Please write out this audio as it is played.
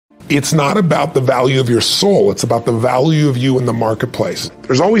It's not about the value of your soul. It's about the value of you in the marketplace.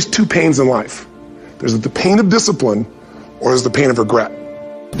 There's always two pains in life. There's the pain of discipline or there's the pain of regret.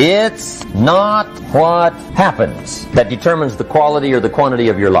 It's not what happens that determines the quality or the quantity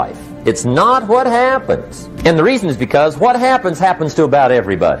of your life. It's not what happens. And the reason is because what happens to about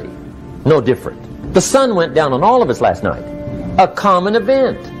everybody. No different. The sun went down on all of us last night. A common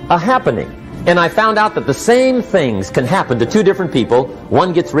event, a happening. And I found out that the same things can happen to two different people.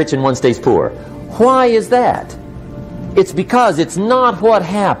 One gets rich and one stays poor. Why is that? It's because it's not what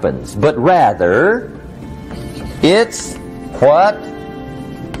happens, but rather it's what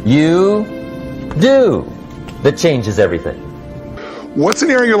you do that changes everything. What's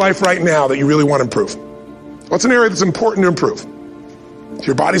an area of your life right now that you really want to improve? What's an area that's important to improve?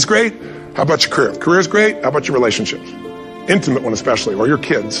 Your body's great. How about your career? Career's great. How about your relationships? Intimate one especially, or your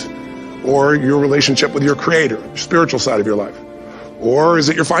kids, or your relationship with your creator, your spiritual side of your life. Or is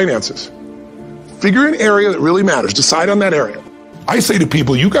it your finances? Figure an area that really matters. Decide on that area. I say to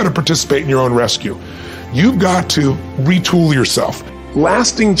people, you've got to participate in your own rescue. You've got to retool yourself.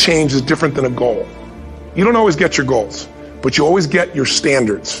 Lasting change is different than a goal. You don't always get your goals, but you always get your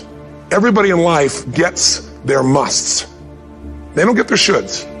standards. Everybody in life gets their musts. They don't get their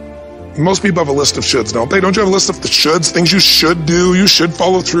shoulds. Most people have a list of shoulds, don't they? Don't you have a list of the shoulds, things you should do, you should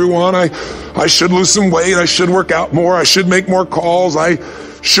follow through on? I should lose some weight, I should work out more, I should make more calls, I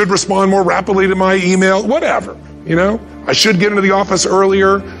should respond more rapidly to my email, whatever, you know? I should get into the office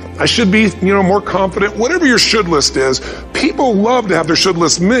earlier, I should be, more confident. Whatever your should list is, people love to have their should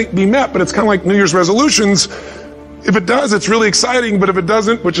list be met, but it's kind of like New Year's resolutions. If it does, it's really exciting, but if it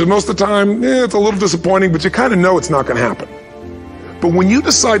doesn't, which is most of the time, it's a little disappointing, but you kind of know it's not going to happen. But when you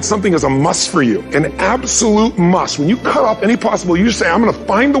decide something is a must for you, an absolute must, when you cut off any possible, you say, I'm going to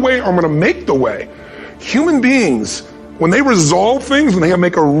find the way or I'm going to make the way. Human beings, when they resolve things, when they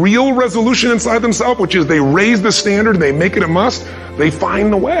make a real resolution inside themselves, which is they raise the standard and they make it a must, they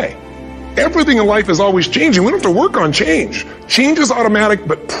find the way. Everything in life is always changing. We don't have to work on change. Change is automatic,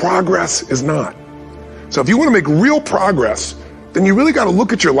 but progress is not. So if you want to make real progress, then you really got to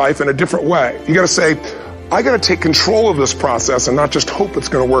look at your life in a different way. You got to say, I got to take control of this process and not just hope it's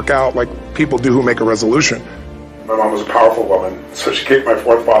going to work out like people do who make a resolution. My mom was a powerful woman, so she kicked my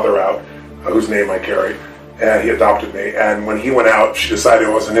fourth father out, whose name I carry, and he adopted me. And when he went out, she decided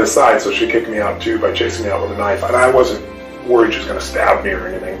it wasn't his side, so she kicked me out too by chasing me out with a knife. And I wasn't worried she was going to stab me or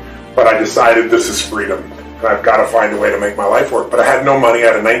anything, but I decided this is freedom, and I've got to find a way to make my life work. But I had no money. I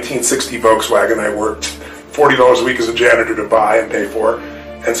had a 1960 Volkswagen I worked $40 a week as a janitor to buy and pay for.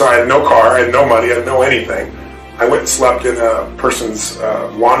 And so I had no car, I had no money, I had no anything. I went and slept in a person's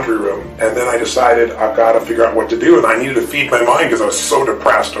laundry room, and then I decided I've got to figure out what to do, and I needed to feed my mind because I was so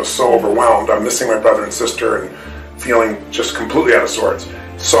depressed, I was so overwhelmed. I'm missing my brother and sister and feeling just completely out of sorts.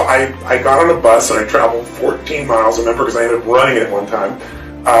 So I got on a bus and I traveled 14 miles, I remember, because I ended up running it one time.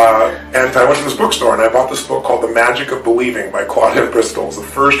 And I went to this bookstore and I bought this book called The Magic of Believing by Claudia Bristol. It's the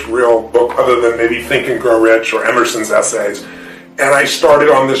first real book other than maybe Think and Grow Rich or Emerson's essays. And I started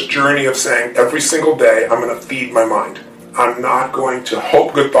on this journey of saying every single day I'm going to feed my mind. I'm not going to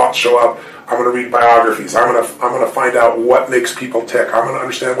hope good thoughts show up. I'm going to read biographies. I'm going to find out what makes people tick. I'm going to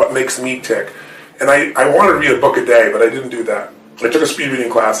understand what makes me tick. And I wanted to read a book a day, but I didn't do that. I took a speed reading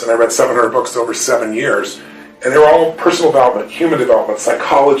class and I read 700 books over 7 years. And they were all personal development, human development,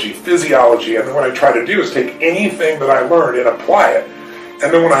 psychology, physiology. And then what I try to do is take anything that I learned and apply it.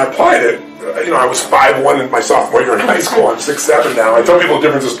 And then when I applied it, I was 5'1" in my sophomore year in high school. I'm 6'7" now. I tell people the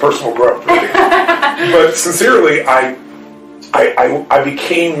difference is personal growth, really. But sincerely, I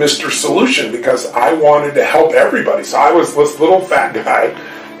became Mr. Solution because I wanted to help everybody. So I was this little fat guy,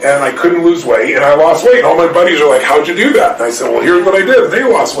 and I couldn't lose weight, and I lost weight. And all my buddies are like, how'd you do that? And I said, well, here's what I did. And they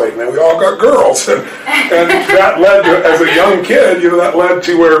lost weight, and then we all got girls. And that led to, as a young kid, that led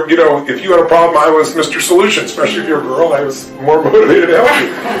to where, if you had a problem, I was Mr. Solution, especially if you're a girl. I was more motivated to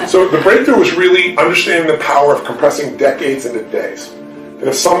help you. So the breakthrough was really understanding the power of compressing decades into days. And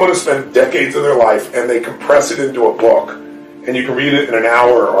if someone has spent decades of their life and they compress it into a book, and you can read it in an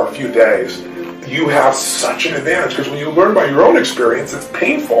hour or a few days, you have such an advantage, because when you learn by your own experience, it's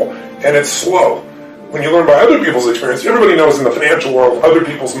painful and it's slow. When you learn by other people's experience, everybody knows in the financial world, other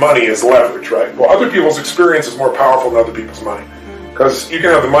people's money is leverage, right? Well, other people's experience is more powerful than other people's money, because you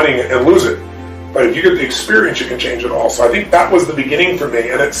can have the money and lose it. But if you get the experience, you can change it all. So I think that was the beginning for me,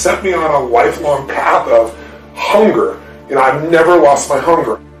 and it set me on a lifelong path of hunger. I've never lost my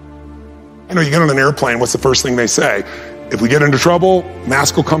hunger. You get on an airplane, what's the first thing they say? If we get into trouble,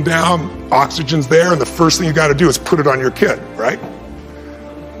 mask will come down, oxygen's there, and the first thing you got to do is put it on your kid, right?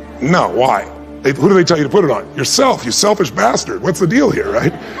 No, why? Who do they tell you to put it on? Yourself, you selfish bastard. What's the deal here,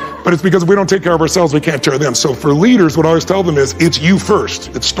 right? But it's because if we don't take care of ourselves, we can't take care of them. So for leaders, what I always tell them is, it's you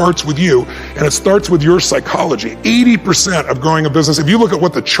first. It starts with you, and it starts with your psychology. 80% of growing a business, if you look at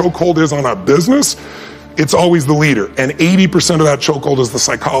what the chokehold is on a business, it's always the leader. And 80% of that chokehold is the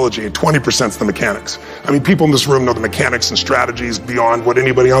psychology, and 20% is the mechanics. I mean, people in this room know the mechanics and strategies beyond what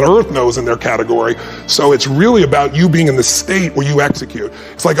anybody on earth knows in their category. So it's really about you being in the state where you execute.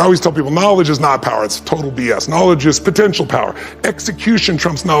 It's like I always tell people, knowledge is not power. It's total BS. Knowledge is potential power. Execution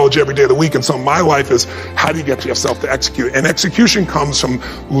trumps knowledge every day of the week. And so my life is, how do you get yourself to execute? And execution comes from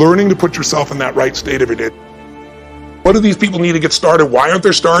learning to put yourself in that right state every day. What do these people need to get started? Why aren't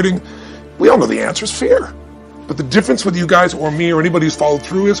they starting? We all know the answer is fear. But the difference with you guys or me or anybody who's followed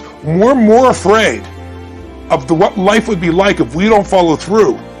through is we're more afraid of what life would be like if we don't follow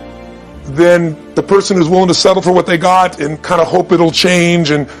through than the person who's willing to settle for what they got and kind of hope it'll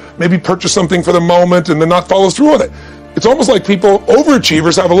change and maybe purchase something for the moment and then not follow through with it. It's almost like people,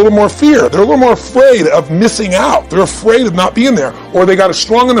 overachievers, have a little more fear. They're a little more afraid of missing out. They're afraid of not being there, or they got a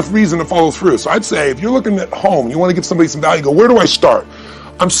strong enough reason to follow through. So I'd say if you're looking at home, you want to give somebody some value, go, where do I start?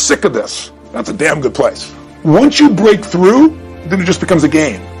 I'm sick of this. That's a damn good place. Once you break through, then it just becomes a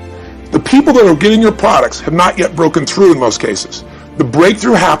game. The people that are getting your products have not yet broken through in most cases. The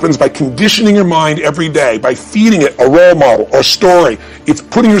breakthrough happens by conditioning your mind every day, by feeding it a role model or story. It's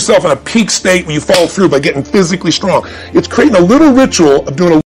putting yourself in a peak state where you follow through by getting physically strong. It's creating a little ritual of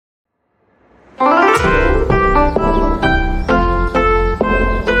doing a